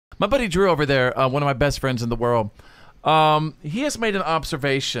My buddy Drew over there, one of my best friends in the world, he has made an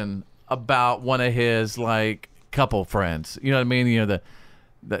observation about one of his like couple friends. You know what I mean? You know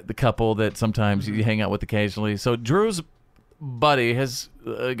the couple that sometimes you hang out with occasionally. So Drew's buddy has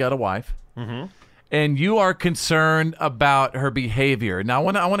got a wife, and you are concerned about her behavior. Now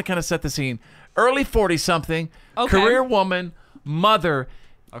I want to kind of set the scene. Early 40-something, career woman, mother,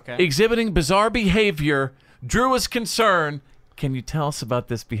 exhibiting bizarre behavior. Drew is concerned. Can you tell us about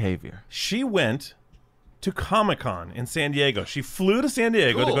this behavior? She went to Comic-Con in San Diego. She flew to San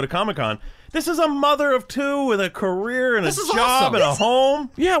Diego to go to Comic-Con. This is a mother of two with a career and a job and a home.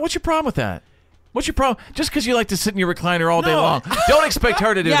 Yeah, what's your problem with that? What's your problem? Just because you like to sit in your recliner all day long, don't expect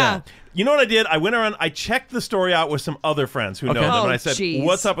her to do that. You know what I did? I went around, I checked the story out with some other friends who know them, and I said,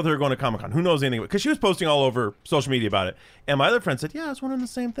 what's up with her going to Comic-Con? Who knows anything? Because she was posting all over social media about it. And my other friend said, yeah, I was wondering the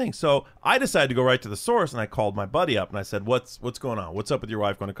same thing. So I decided to go right to the source, and I called my buddy up, and I said, what's going on? What's up with your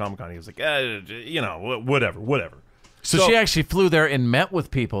wife going to Comic-Con? He was like, you know, whatever. So she actually flew there and met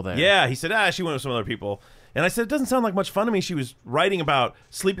with people there. Yeah, he said, she went with some other people. And I said, it doesn't sound like much fun to me. She was writing about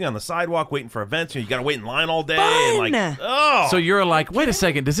sleeping on the sidewalk, waiting for events. You got to wait in line all day. Fun. And like, So you're like, wait a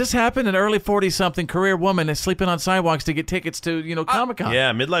second. Does this happen? An early 40-something career woman is sleeping on sidewalks to get tickets to, Comic-Con.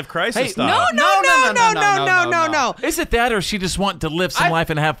 Yeah, midlife crisis style. No. Is it that, or she just wanting to live some life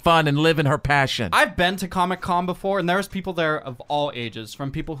and have fun and live in her passion? I've been to Comic-Con before, and there's people there of all ages, from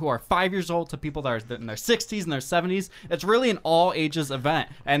people who are 5 years old to people that are in their 60s and their 70s. It's really an all ages event,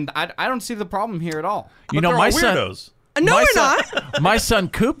 and I don't see the problem here at all. My son. Weirdos. No, we're not. My son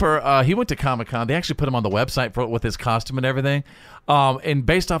Cooper, he went to Comic-Con. They actually put him on the website with his costume and everything. And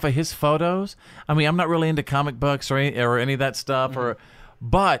based off of his photos, I mean, I'm not really into comic books or any of that stuff,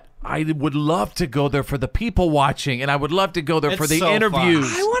 but I would love to go there for the people watching, and I would love to go there for the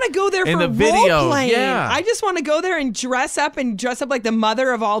interviews. I want to go there for the video. role playing. Yeah. I just want to go there and dress up like the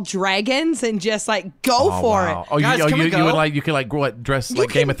mother of all dragons and just like go for it. Oh, Guys, you could dress like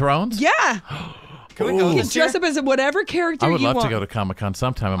Game of Thrones? Yeah. Can we go You can this year? dress up as whatever character I would you love want. to go to Comic-Con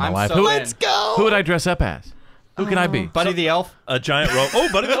sometime in my I'm life. so Let's go. Who would I dress up as? Who can I be? Buddy the Elf. A giant rope. Oh,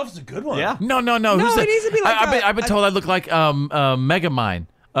 Buddy the Elf is a good one. Yeah. No. No, Who's it needs to be like I've been told I look like Megamind.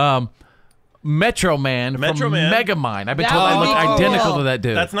 Metro Man from Megamind. I've been told I look identical to that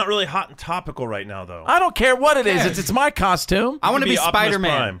dude. That's not really hot and topical right now, though. I don't care what it is. It's my costume. I want to be Optimus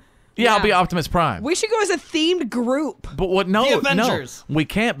Spider-Man. Prime. Yeah, I'll be Optimus Prime. We should go as a themed group. But what? No, The Avengers. no, we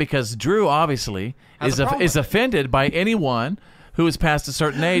can't because Drew obviously is offended by anyone who is past a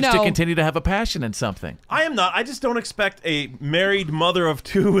certain age to No. continue to have a passion in something. I am not. I just don't expect a married mother of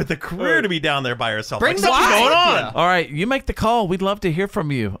two with a career to be down there by herself. Bring Like, the something's wife. going on. Yeah. All right, you make the call. We'd love to hear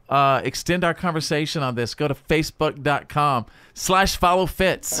from you. Extend our conversation on this. Go to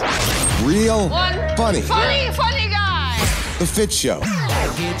facebook.com/followfits. Real funny. Funny guy. The Fit Show.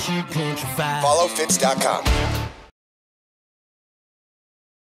 Followfits.com.